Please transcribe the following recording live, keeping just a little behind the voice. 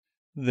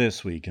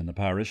This week in the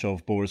parish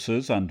of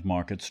bourses and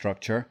market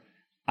structure,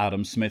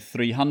 Adam Smith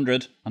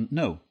 300, and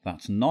no,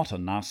 that's not a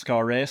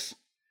NASCAR race.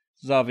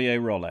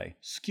 Xavier Rolet,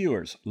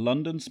 skewers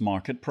London's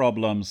market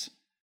problems.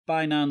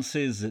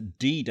 Binance's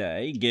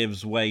D-Day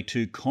gives way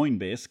to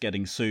Coinbase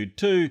getting sued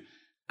too.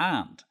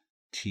 And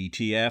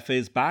TTF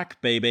is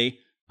back, baby,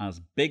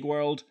 as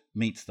Bigworld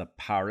meets the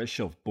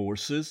parish of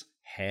bourses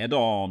head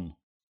on.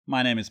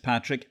 My name is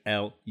Patrick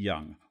L.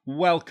 Young.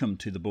 Welcome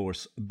to the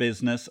Bourse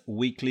Business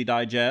Weekly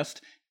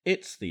Digest.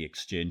 It's the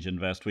Exchange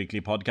Invest Weekly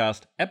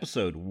Podcast,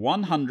 episode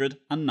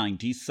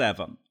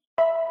 197.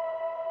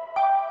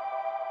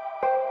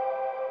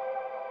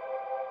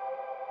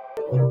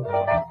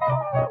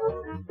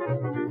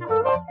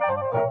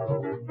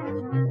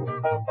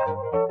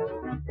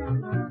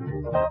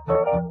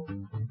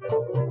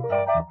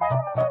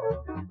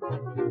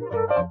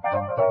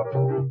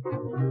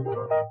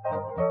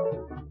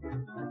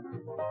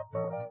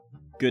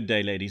 Good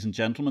day, ladies and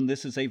gentlemen.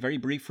 This is a very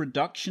brief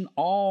reduction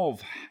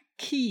of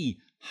key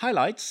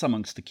highlights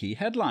amongst the key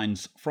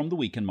headlines from the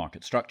week in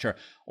market structure.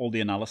 All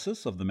the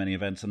analysis of the many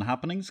events and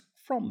happenings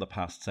from the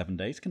past 7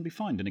 days can be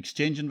found in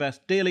Exchange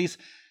Invest Daily's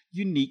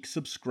unique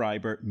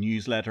subscriber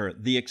newsletter,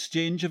 The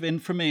Exchange of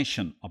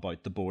Information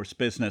about the Bourse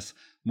Business.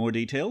 More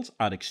details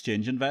at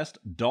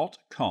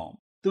exchangeinvest.com.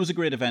 There was a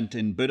great event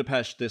in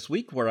Budapest this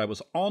week where I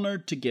was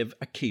honoured to give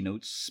a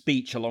keynote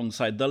speech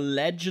alongside the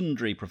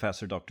legendary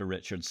Professor Dr.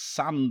 Richard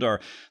Sander,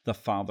 the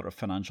father of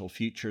financial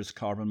futures,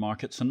 carbon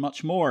markets and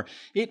much more.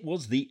 It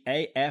was the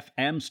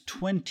AFM's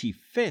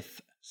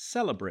 25th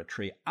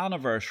celebratory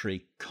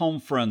anniversary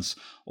conference.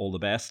 All the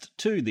best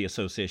to the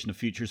Association of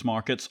Futures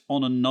Markets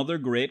on another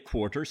great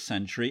quarter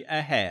century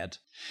ahead.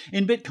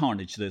 In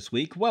BitCarnage this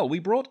week, we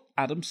brought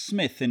Adam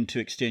Smith into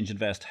Exchange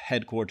Invest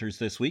headquarters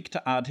this week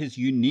to add his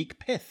unique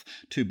pith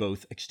to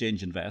both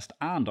Exchange Invest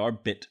and our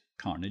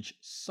BitCarnage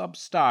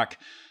Substack.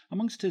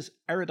 Amongst his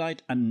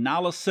erudite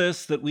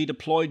analysis that we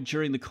deployed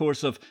during the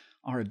course of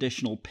our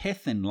additional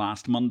pith in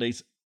last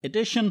Monday's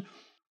edition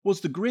was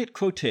the great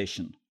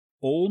quotation,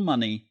 "All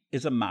money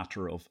is a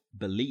matter of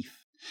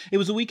belief." It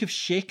was a week of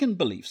shaken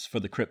beliefs for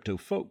the crypto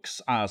folks,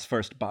 as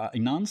first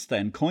Binance,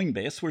 then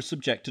Coinbase were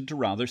subjected to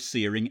rather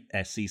searing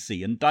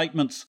SEC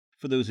indictments.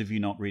 For those of you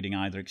not reading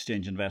either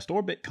Exchange Invest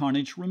or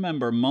BitCarnage,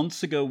 remember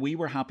months ago we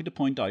were happy to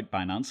point out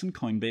Binance and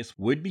Coinbase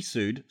would be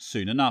sued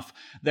soon enough.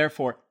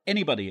 Therefore,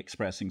 anybody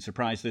expressing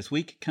surprise this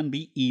week can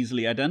be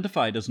easily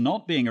identified as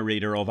not being a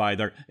reader of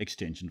either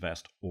Exchange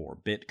Invest or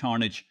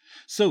BitCarnage.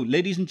 So,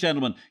 ladies and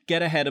gentlemen,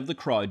 get ahead of the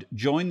crowd,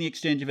 join the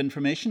exchange of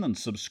information and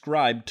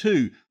subscribe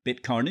to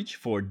BitCarnage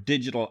for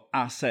digital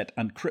asset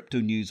and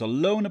crypto news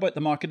alone about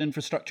the market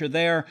infrastructure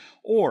there,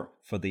 or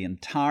for the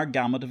entire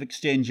gamut of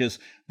exchanges.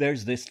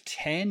 There's this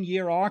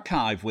 10-year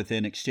archive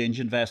within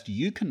Exchange Invest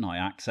you can now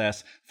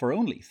access for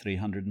only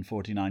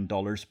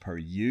 $349 per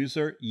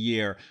user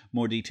year.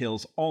 More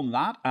details on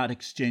that at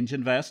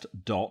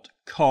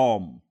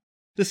exchangeinvest.com.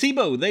 The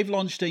SIBO, they've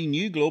launched a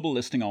new global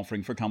listing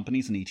offering for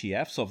companies and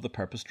ETFs of the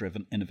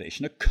purpose-driven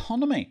innovation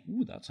economy.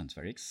 Ooh, that sounds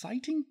very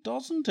exciting,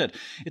 doesn't it?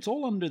 It's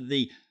all under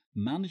the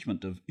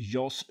management of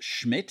Jos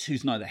Schmidt,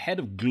 who's now the head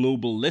of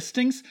global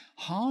listings.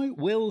 How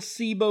will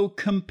SIBO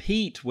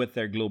compete with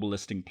their global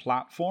listing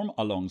platform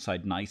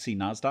alongside NYSE,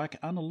 NASDAQ,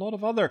 and a lot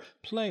of other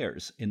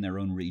players in their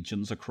own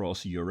regions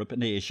across Europe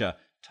and Asia?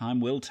 Time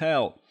will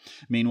tell.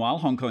 Meanwhile,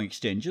 Hong Kong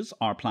exchanges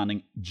are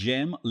planning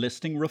gem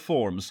listing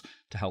reforms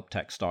to help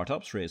tech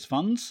startups raise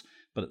funds,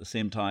 but at the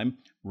same time,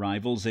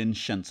 rivals in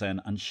Shenzhen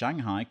and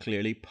Shanghai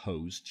clearly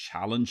pose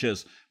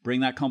challenges.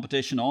 Bring that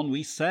competition on,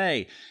 we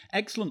say.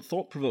 Excellent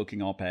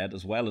thought-provoking op-ed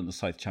as well in the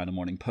South China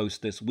Morning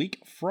Post this week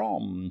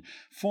from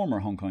former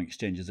Hong Kong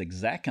Exchanges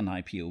exec and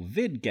IPO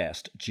vid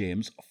guest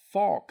James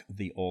Falk,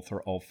 the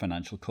author of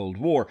Financial Cold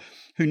War,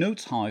 who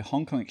notes how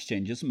Hong Kong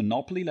Exchange's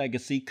monopoly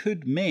legacy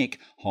could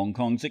make Hong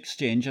Kong's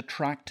exchange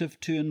attractive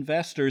to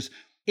investors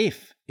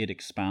if it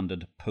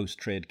expanded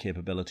post-trade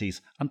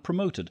capabilities and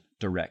promoted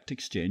direct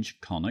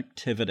exchange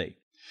connectivity.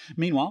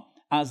 Meanwhile,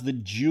 as the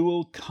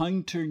dual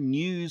counter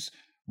news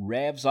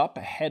revs up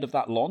ahead of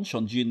that launch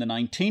on June the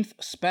 19th,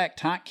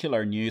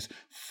 spectacular news,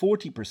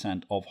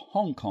 40% of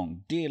Hong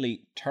Kong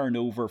daily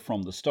turnover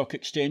from the stock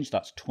exchange,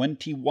 that's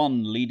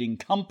 21 leading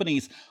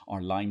companies,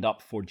 are lined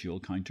up for dual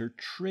counter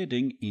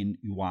trading in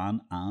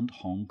yuan and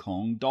Hong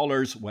Kong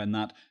dollars when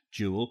that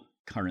dual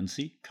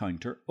currency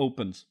counter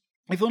opens.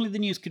 If only the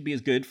news could be as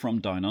good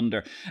from down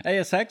under.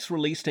 ASX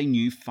released a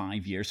new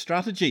 5-year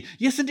strategy.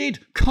 Yes,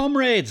 indeed,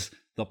 comrades!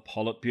 The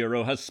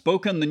Politburo has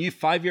spoken. The new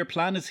 5-year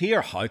plan is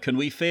here. How can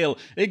we fail?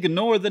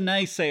 Ignore the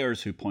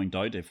naysayers who point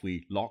out if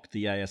we locked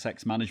the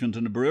ASX management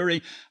in a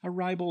brewery, a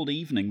ribald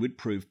evening would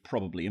prove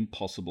probably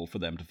impossible for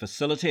them to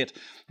facilitate.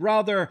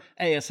 Rather,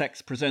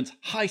 ASX presents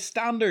high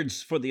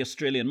standards for the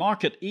Australian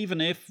market, even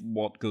if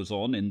what goes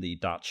on in the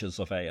datchas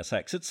of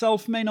ASX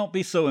itself may not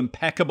be so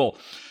impeccable.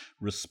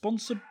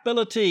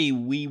 Responsibility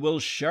we will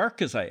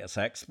shirk as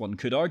ASX, one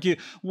could argue,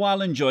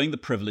 while enjoying the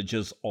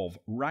privileges of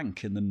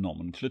rank in the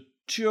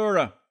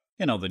nomenclatura.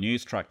 In other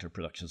news, tractor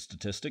production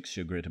statistics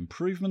show great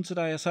improvements at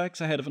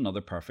ASX ahead of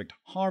another perfect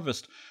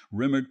harvest.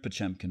 Rumoured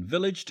Potemkin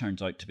village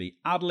turns out to be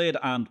Adelaide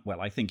and, well,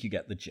 I think you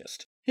get the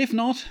gist. If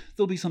not,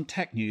 there'll be some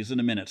tech news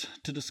in a minute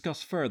to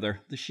discuss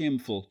further the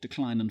shameful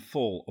decline and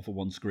fall of a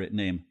once great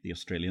name, the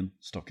Australian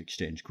Stock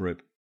Exchange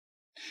Group.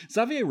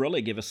 Xavier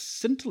Rolet gave a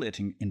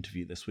scintillating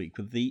interview this week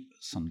with the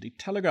Sunday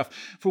Telegraph.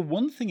 For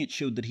one thing, it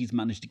showed that he's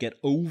managed to get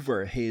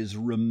over his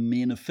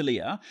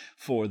Remainophilia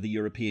for the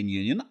European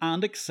Union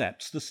and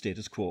accepts the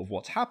status quo of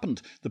what's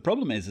happened. The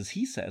problem is, as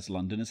he says,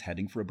 London is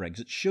heading for a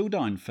Brexit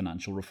showdown.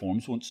 Financial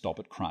reforms won't stop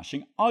it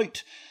crashing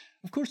out.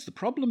 Of course, the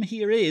problem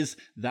here is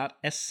that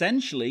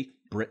essentially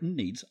Britain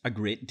needs a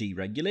great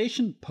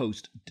deregulation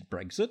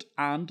post-Brexit,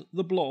 and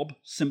the blob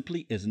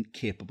simply isn't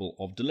capable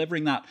of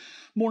delivering that.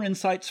 More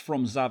insights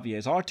from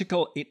Xavier's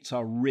article. It's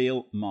a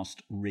real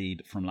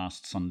must-read from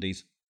last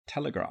Sunday's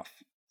Telegraph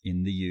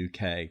in the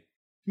UK.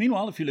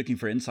 Meanwhile, if you're looking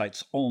for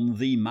insights on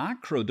the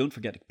macro, don't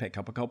forget to pick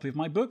up a copy of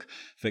my book,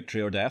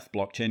 Victory or Death,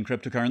 Blockchain,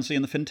 Cryptocurrency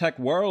and the FinTech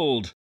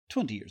World.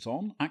 20 years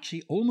on,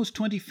 actually almost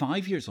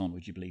 25 years on,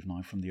 would you believe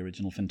now, from the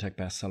original fintech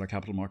bestseller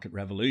Capital Market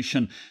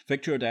Revolution.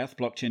 Victory or Death,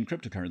 Blockchain,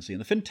 Cryptocurrency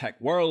and the FinTech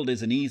World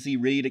is an easy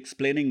read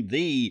explaining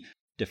the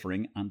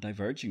differing and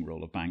diverging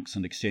role of banks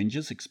and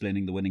exchanges,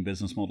 explaining the winning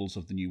business models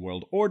of the New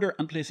World Order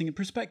and placing in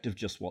perspective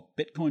just what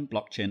Bitcoin,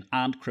 blockchain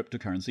and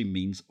cryptocurrency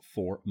means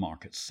for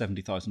markets.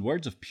 70,000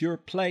 words of pure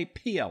play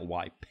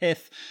PLY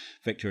pith.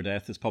 Victory or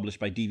Death is published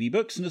by DV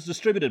Books and is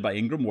distributed by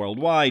Ingram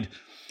worldwide.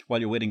 While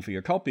you're waiting for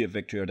your copy of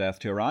Victory or Death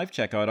to arrive,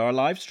 check out our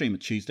live stream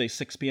at Tuesday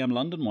 6 p.m.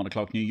 London, 1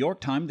 o'clock New York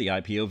time, the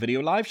IPO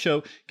video live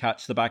show.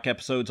 Catch the back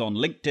episodes on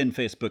LinkedIn,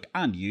 Facebook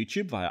and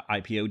YouTube via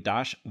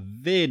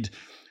IPO-vid.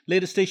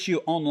 Latest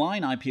issue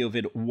online, IPO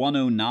Vid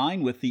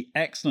 109, with the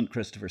excellent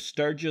Christopher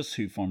Sturgis,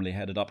 who formerly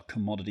headed up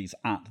commodities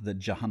at the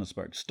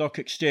Johannesburg Stock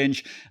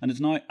Exchange and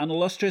is now an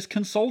illustrious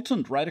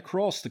consultant right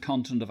across the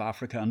continent of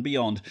Africa and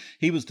beyond.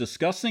 He was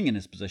discussing, in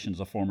his position as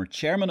a former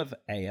chairman of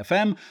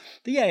AFM,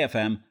 the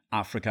AFM,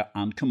 Africa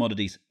and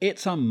commodities.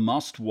 It's a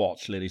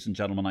must-watch, ladies and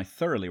gentlemen. I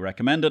thoroughly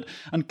recommend it.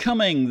 And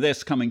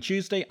this coming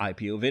Tuesday,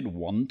 IPO Vid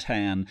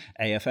 110,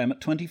 AFM at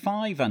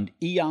 25 and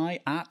EI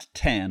at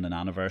 10, an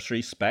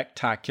anniversary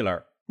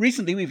spectacular.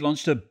 Recently, we've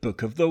launched a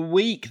Book of the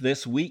Week.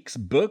 This week's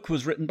book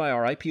was written by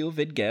our IPO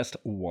Vid guest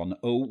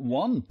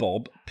 101,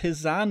 Bob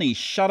Pisani.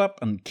 Shut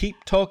Up and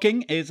Keep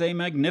Talking is a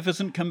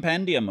magnificent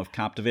compendium of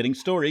captivating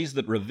stories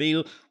that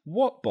reveal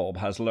what Bob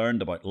has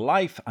learned about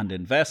life and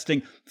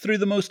investing through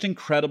the most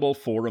incredible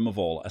forum of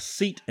all, a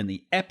seat in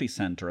the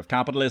epicenter of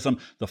capitalism,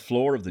 the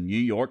floor of the New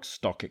York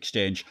Stock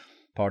Exchange.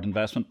 Part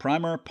investment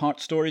primer, part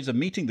stories of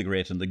meeting the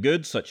great and the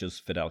good, such as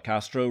Fidel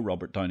Castro,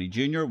 Robert Downey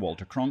Jr.,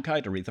 Walter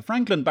Cronkite, Aretha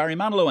Franklin, Barry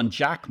Manilow and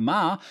Jack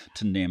Ma,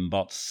 to name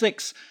but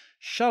 6.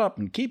 Shut Up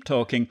and Keep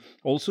Talking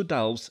also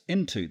delves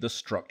into the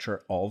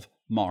structure of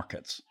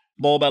markets.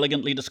 Bob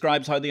elegantly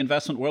describes how the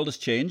investment world has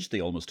changed, the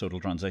almost total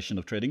transition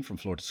of trading from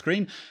floor to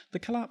screen, the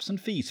collapse in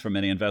fees for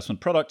many investment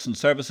products and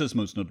services,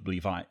 most notably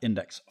via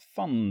index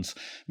funds,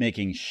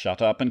 making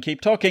Shut Up and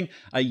Keep Talking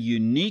a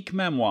unique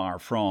memoir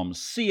from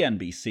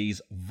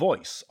CNBC's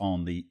voice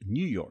on the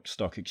New York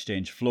Stock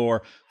Exchange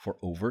floor for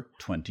over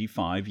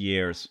 25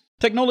 years.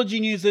 Technology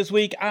news this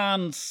week,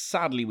 and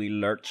sadly we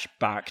lurch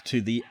back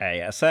to the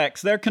ASX.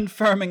 They're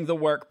confirming the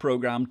work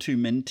programme to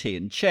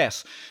maintain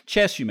chess.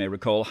 Chess, you may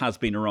recall, has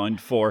been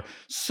around for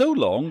so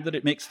long that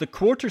it makes the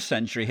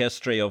quarter-century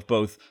history of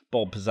both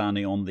Bob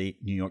Pisani on the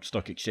New York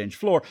Stock Exchange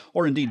floor,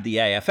 or indeed the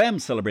AFM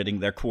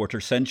celebrating their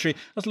quarter-century,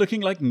 as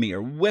looking like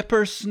mere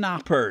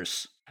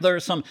whippersnappers. There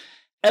are some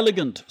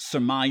elegant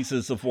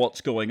surmises of what's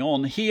going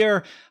on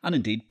here, and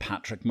indeed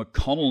Patrick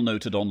McConnell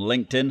noted on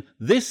LinkedIn,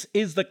 this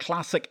is the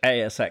classic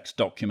ASX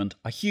document,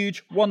 a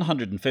huge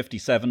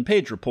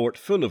 157-page report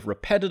full of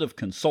repetitive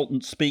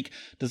consultant speak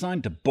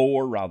designed to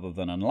bore rather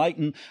than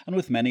enlighten, and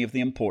with many of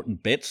the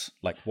important bits,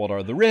 like what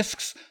are the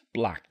risks,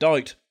 blacked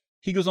out.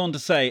 He goes on to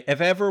say,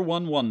 if ever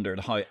one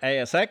wondered how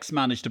ASX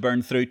managed to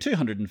burn through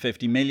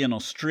 250 million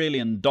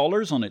Australian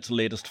dollars on its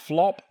latest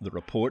flop, the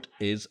report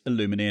is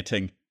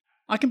illuminating.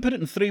 I can put it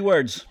in 3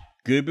 words.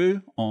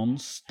 Gubu on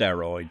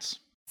steroids.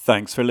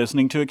 Thanks for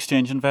listening to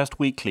Exchange Invest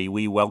Weekly.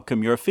 We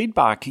welcome your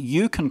feedback.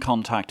 You can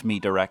contact me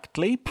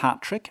directly,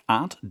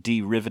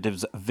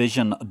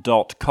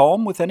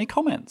 patrick@derivativesvision.com, with any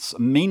comments.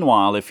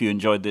 Meanwhile, if you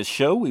enjoyed this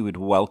show, we would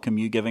welcome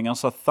you giving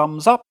us a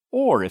thumbs up,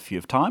 or if you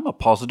have time, a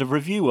positive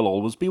review will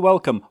always be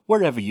welcome,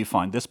 wherever you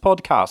find this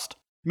podcast.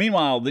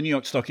 Meanwhile, the New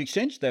York Stock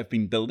Exchange, they've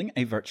been building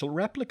a virtual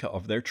replica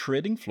of their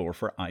trading floor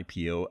for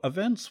IPO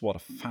events. What a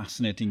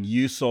fascinating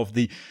use of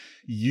the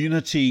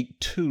Unity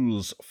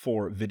tools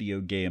for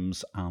video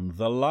games and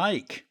the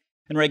like.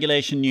 In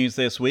regulation news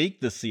this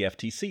week, the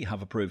CFTC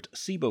have approved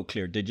Cboe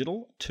Clear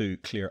Digital to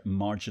clear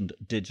margined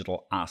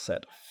digital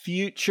asset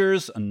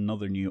futures,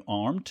 another new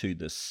arm to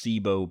the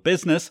Cboe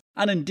business.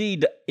 And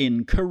indeed,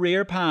 in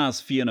career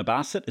paths, Fiona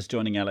Bassett is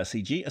joining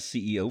LSEG as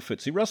CEO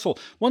FTSE Russell.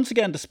 Once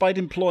again, despite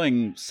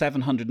employing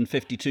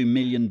 752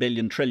 million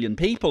billion trillion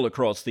people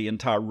across the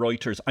entire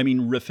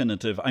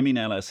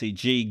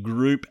LSEG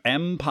group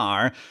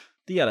empire,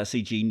 the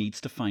LSEG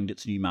needs to find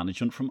its new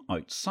management from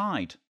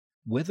outside.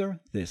 Wither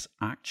this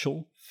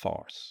actual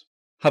farce.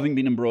 Having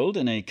been embroiled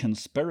in a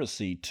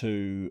conspiracy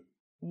to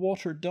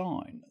water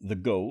down the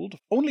gold,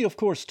 only of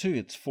course to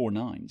its 4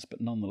 nines,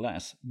 but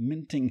nonetheless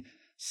minting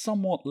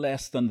somewhat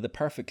less than the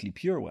perfectly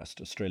pure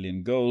West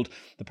Australian gold,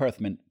 the Perth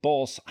Mint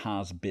boss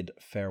has bid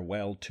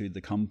farewell to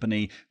the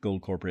company,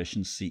 Gold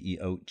Corporation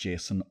CEO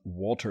Jason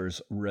Waters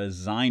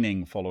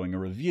resigning following a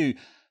review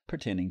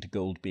pertaining to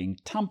gold being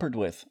tampered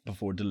with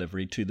before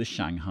delivery to the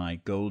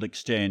Shanghai Gold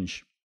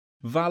Exchange.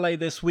 Vale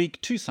this week,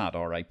 2 sad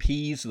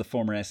RIPs. The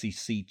former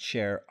SEC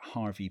chair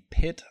Harvey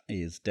Pitt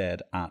is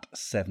dead at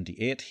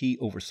 78. He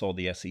oversaw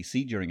the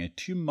SEC during a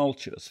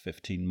tumultuous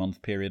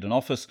 15-month period in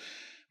office,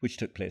 which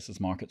took place as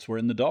markets were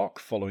in the dock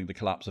following the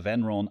collapse of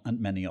Enron and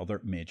many other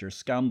major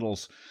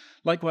scandals.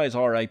 Likewise,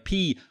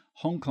 RIP,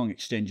 Hong Kong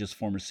Exchange's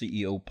former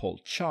CEO Paul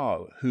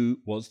Chow, who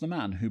was the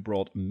man who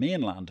brought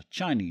mainland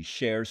Chinese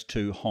shares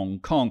to Hong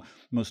Kong,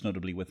 most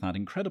notably with that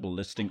incredible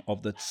listing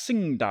of the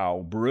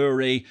Tsingtao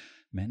Brewery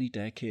many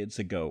decades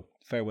ago.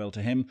 Farewell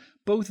to him,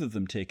 both of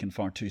them taken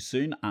far too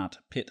soon at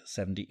Pitt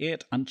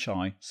 78 and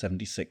Chow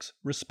 76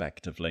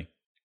 respectively.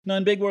 Now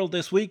in Bigworld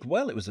this week,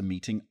 well, it was a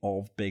meeting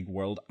of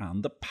Bigworld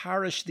and the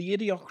parish, the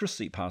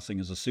idiocracy passing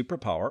as a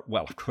superpower.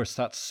 Well, of course,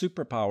 that's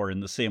superpower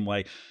in the same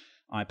way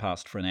I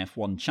passed for an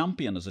F1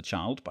 champion as a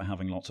child by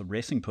having lots of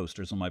racing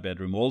posters on my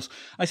bedroom walls.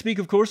 I speak,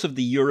 of course, of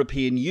the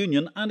European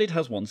Union, and it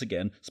has once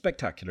again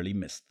spectacularly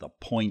missed the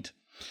point.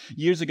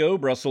 Years ago,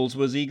 Brussels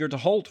was eager to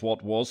halt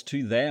what was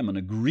to them an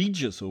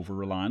egregious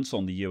over-reliance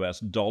on the US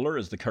dollar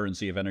as the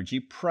currency of energy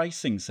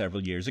pricing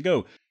several years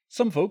ago.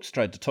 Some folks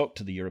tried to talk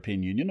to the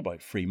European Union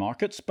about free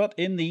markets, but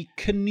in the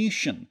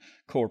Canutian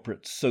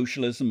corporate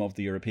socialism of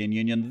the European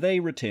Union,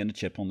 they retain a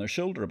chip on their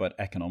shoulder about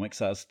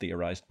economics as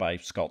theorised by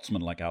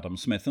Scotsmen like Adam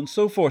Smith and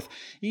so forth,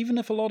 even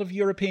if a lot of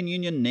European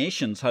Union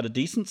nations had a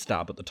decent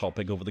stab at the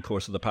topic over the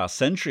course of the past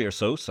century or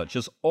so, such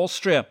as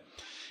Austria.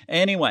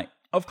 Anyway,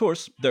 of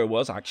course, there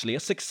was actually a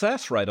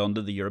success right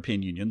under the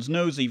European Union's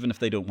nose, even if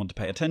they don't want to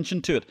pay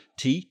attention to it.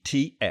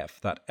 TTF,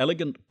 that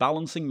elegant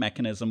balancing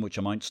mechanism which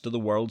amounts to the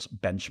world's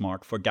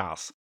benchmark for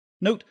gas.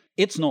 Note,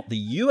 it's not the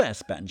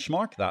US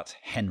benchmark, that's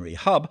Henry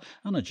Hub,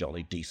 and a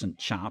jolly decent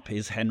chap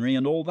is Henry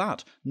and all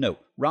that. No,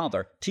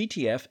 rather,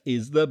 TTF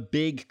is the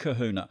big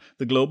kahuna,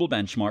 the global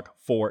benchmark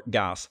for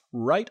gas,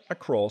 right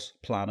across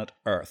planet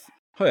Earth.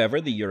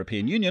 However, the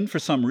European Union, for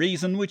some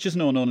reason which is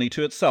known only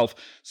to itself,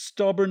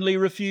 stubbornly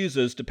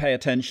refuses to pay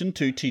attention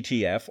to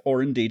TTF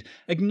or indeed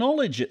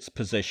acknowledge its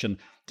position,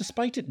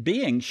 despite it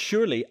being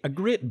surely a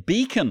great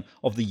beacon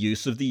of the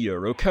use of the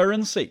euro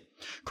currency.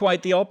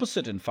 Quite the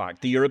opposite, in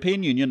fact. The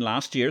European Union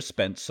last year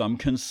spent some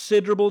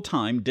considerable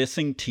time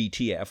dissing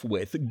TTF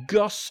with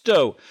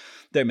gusto.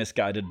 Their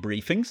misguided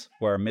briefings,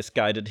 where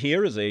misguided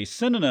here is a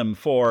synonym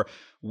for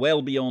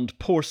well beyond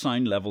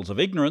porcine levels of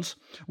ignorance,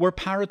 were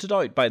parroted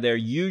out by their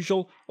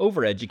usual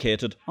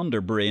overeducated,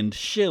 underbrained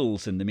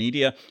shills in the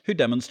media who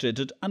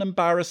demonstrated an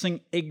embarrassing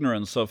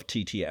ignorance of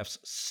TTF's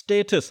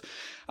status.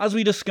 As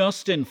we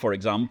discussed in, for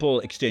example,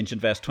 Exchange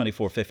Invest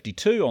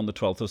 2452 on the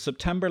 12th of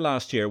September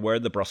last year, where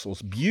the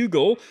Brussels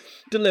Bugle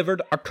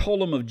delivered a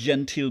column of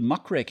genteel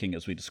muckraking,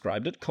 as we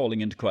described it,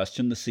 calling into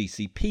question the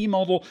CCP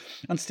model,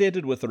 and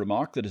stated with the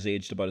remark that is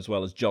aged about as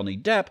well as Johnny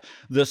Depp,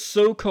 the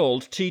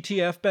so-called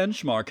TTF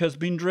benchmark has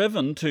been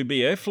driven to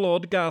be a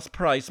flawed gas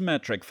price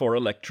metric for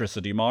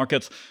electricity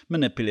markets,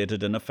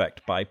 manipulated in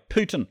effect by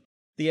Putin.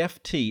 The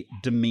FT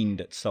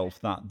demeaned itself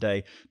that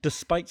day,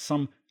 despite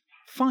some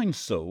fine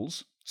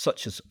souls,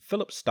 such as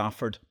Philip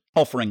Stafford,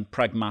 offering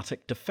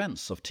pragmatic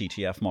defence of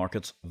TTF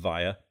markets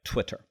via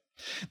Twitter.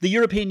 The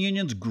European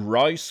Union's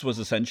grouse was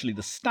essentially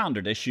the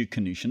standard issue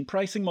Canutian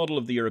pricing model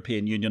of the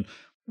European Union.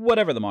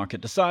 Whatever the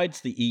market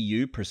decides, the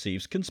EU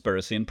perceives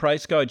conspiracy and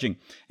price gouging.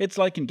 It's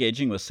like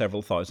engaging with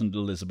several thousand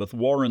Elizabeth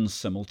Warrens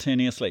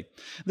simultaneously.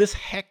 This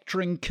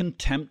hectoring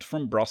contempt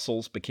from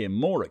Brussels became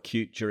more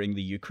acute during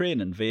the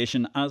Ukraine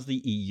invasion as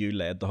the EU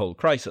led the whole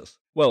crisis.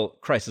 Well,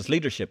 crisis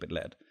leadership it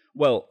led.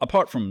 Well,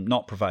 apart from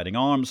not providing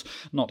arms,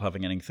 not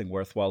having anything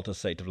worthwhile to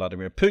say to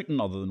Vladimir Putin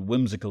other than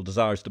whimsical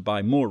desires to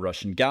buy more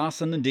Russian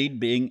gas, and indeed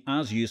being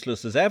as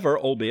useless as ever,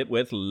 albeit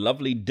with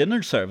lovely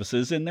dinner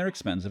services in their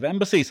expensive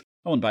embassies.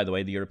 Oh, and by the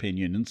way, the European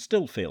Union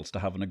still fails to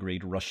have an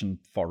agreed Russian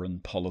foreign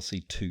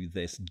policy to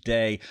this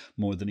day,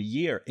 more than a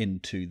year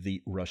into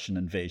the Russian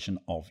invasion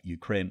of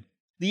Ukraine.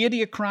 The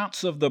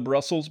idiocrats of the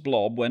Brussels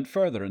blob went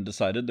further and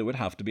decided there would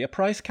have to be a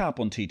price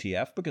cap on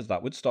TTF because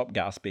that would stop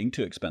gas being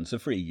too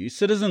expensive for EU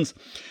citizens.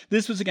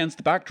 This was against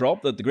the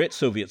backdrop that the great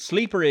Soviet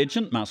sleeper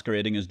agent,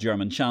 masquerading as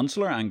German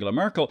Chancellor Angela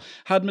Merkel,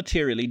 had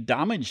materially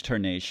damaged her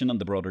nation and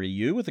the broader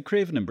EU with the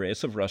craven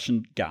embrace of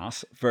Russian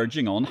gas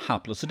verging on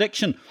hapless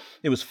addiction.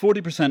 It was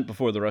 40%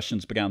 before the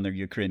Russians began their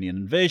Ukrainian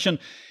invasion.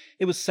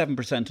 It was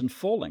 7% and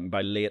falling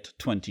by late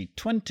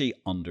 2020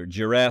 under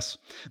duress.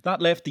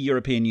 That left the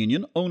European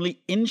Union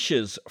only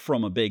inches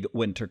from a big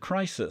winter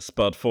crisis,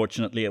 but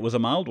fortunately it was a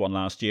mild one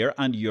last year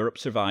and Europe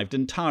survived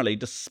entirely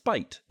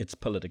despite its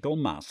political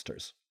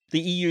masters. The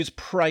EU's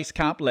price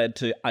cap led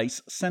to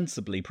ICE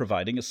sensibly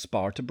providing a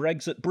spar to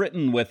Brexit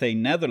Britain with a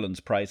Netherlands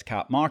price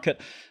cap market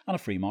and a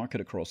free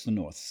market across the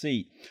North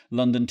Sea.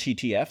 London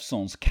TTF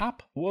sans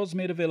cap was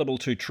made available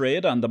to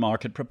trade and the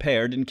market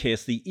prepared in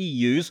case the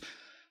EU's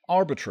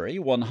arbitrary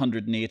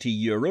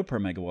 €180 per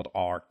megawatt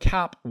hour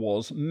cap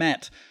was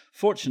met.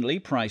 Fortunately,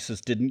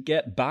 prices didn't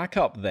get back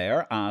up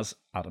there as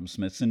Adam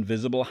Smith's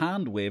invisible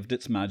hand waved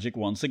its magic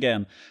once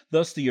again.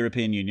 Thus, the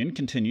European Union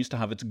continues to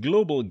have its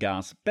global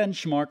gas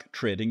benchmark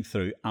trading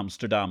through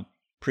Amsterdam.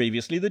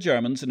 Previously, the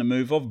Germans, in a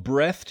move of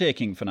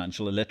breathtaking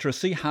financial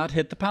illiteracy, had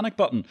hit the panic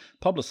button,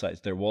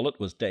 publicised their wallet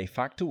was de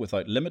facto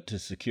without limit to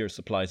secure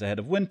supplies ahead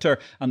of winter,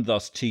 and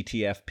thus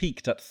TTF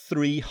peaked at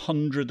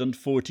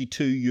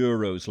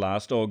 €342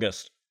 last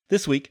August.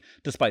 This week,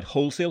 despite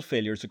wholesale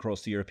failures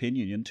across the European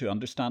Union to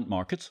understand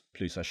markets,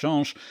 plus ça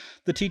change,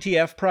 the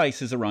TTF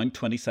price is around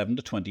 €27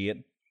 to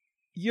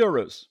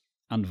 €28,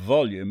 and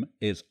volume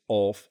is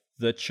off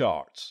the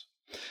charts.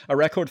 A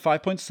record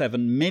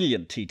 5.7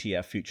 million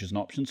TTF futures and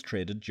options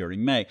traded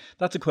during May.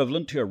 That's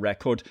equivalent to a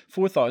record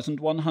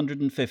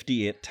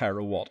 4,158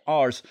 terawatt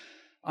hours.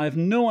 I have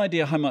no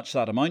idea how much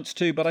that amounts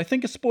to, but I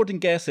think a sporting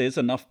guess is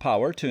enough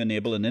power to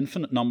enable an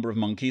infinite number of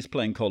monkeys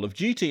playing Call of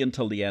Duty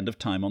until the end of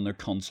time on their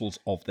consoles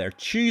of their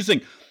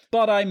choosing.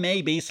 But I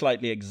may be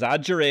slightly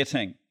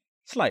exaggerating.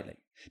 Slightly.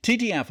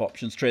 TTF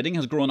options trading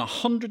has grown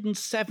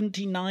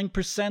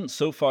 179%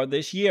 so far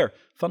this year.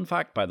 Fun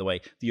fact, by the way,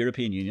 the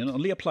European Union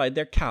only applied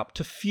their cap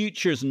to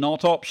futures,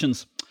 not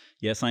options.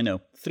 Yes, I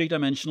know,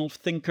 three-dimensional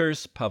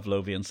thinkers,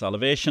 Pavlovian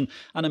salivation,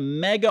 and a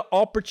mega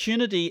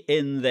opportunity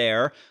in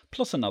there,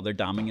 plus another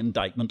damning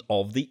indictment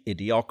of the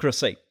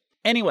idiocracy.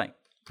 Anyway,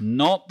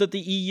 not that the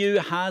EU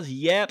has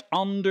yet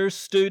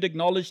understood,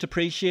 acknowledged,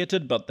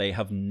 appreciated, but they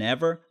have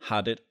never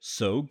had it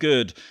so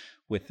good.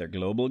 With their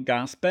global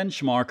gas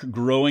benchmark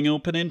growing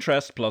open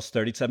interest plus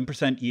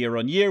 37% year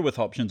on year, with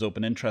options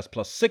open interest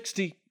plus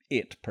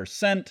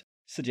 68%,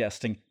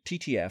 suggesting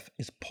TTF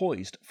is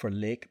poised for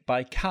Lake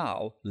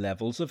Baikal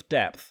levels of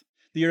depth.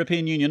 The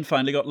European Union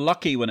finally got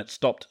lucky when it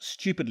stopped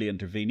stupidly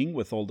intervening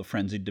with all the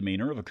frenzied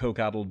demeanour of a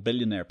coke-addled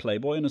billionaire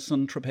playboy in a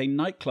Saint-Tropez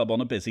nightclub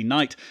on a busy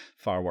night,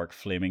 firework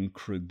flaming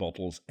crude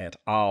bottles et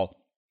al.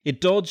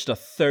 It dodged a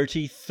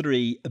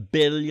 $33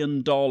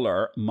 billion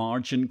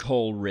margin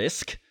call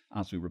risk,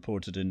 as we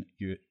reported in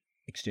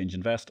Exchange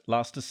Invest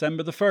last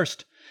December the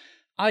 1st.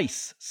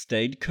 ICE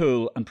stayed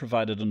cool and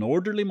provided an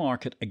orderly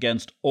market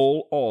against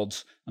all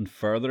odds and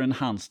further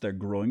enhanced their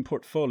growing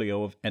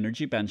portfolio of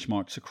energy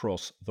benchmarks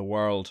across the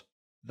world.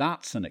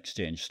 That's an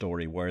exchange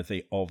story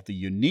worthy of the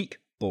unique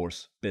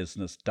Bourse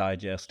Business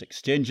Digest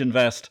Exchange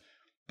Invest,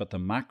 but the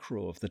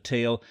macro of the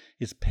tale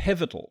is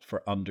pivotal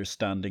for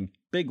understanding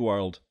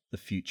Bigworld, the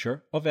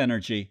future of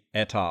energy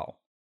et al.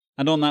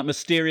 And on that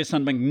mysterious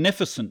and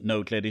magnificent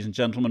note, ladies and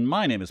gentlemen,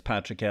 my name is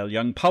Patrick L.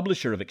 Young,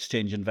 publisher of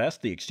Exchange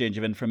Invest, the exchange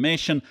of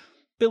information,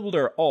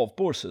 builder of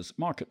bourses,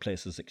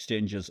 marketplaces,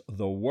 exchanges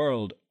the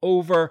world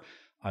over.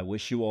 I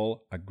wish you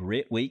all a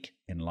great week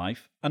in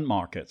life and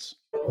markets.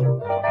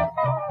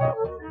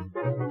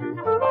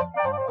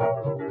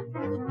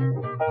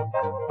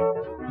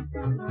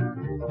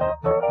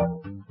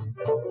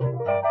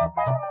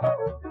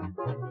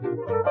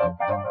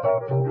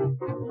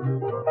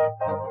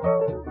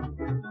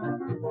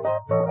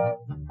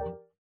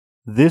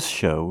 This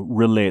show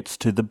relates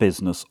to the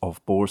business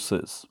of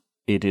bourses.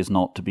 It is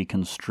not to be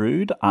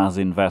construed as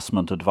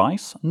investment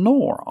advice,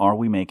 nor are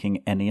we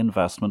making any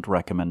investment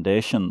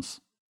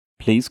recommendations.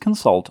 Please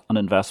consult an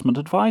investment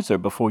advisor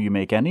before you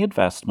make any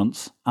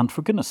investments, and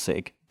for goodness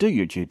sake, do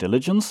your due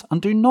diligence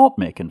and do not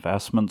make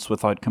investments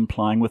without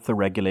complying with the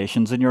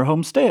regulations in your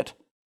home state.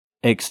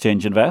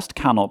 Exchange Invest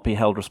cannot be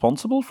held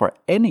responsible for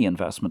any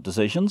investment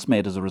decisions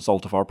made as a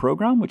result of our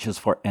program, which is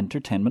for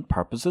entertainment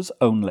purposes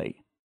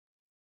only.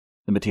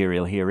 The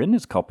material herein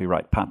is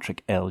copyright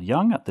Patrick L.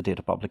 Young at the date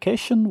of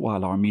publication,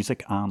 while our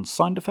music and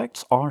sound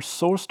effects are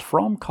sourced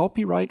from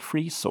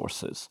copyright-free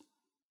sources.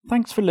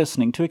 Thanks for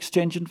listening to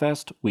Exchange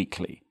Invest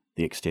Weekly,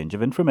 the exchange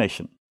of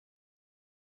information.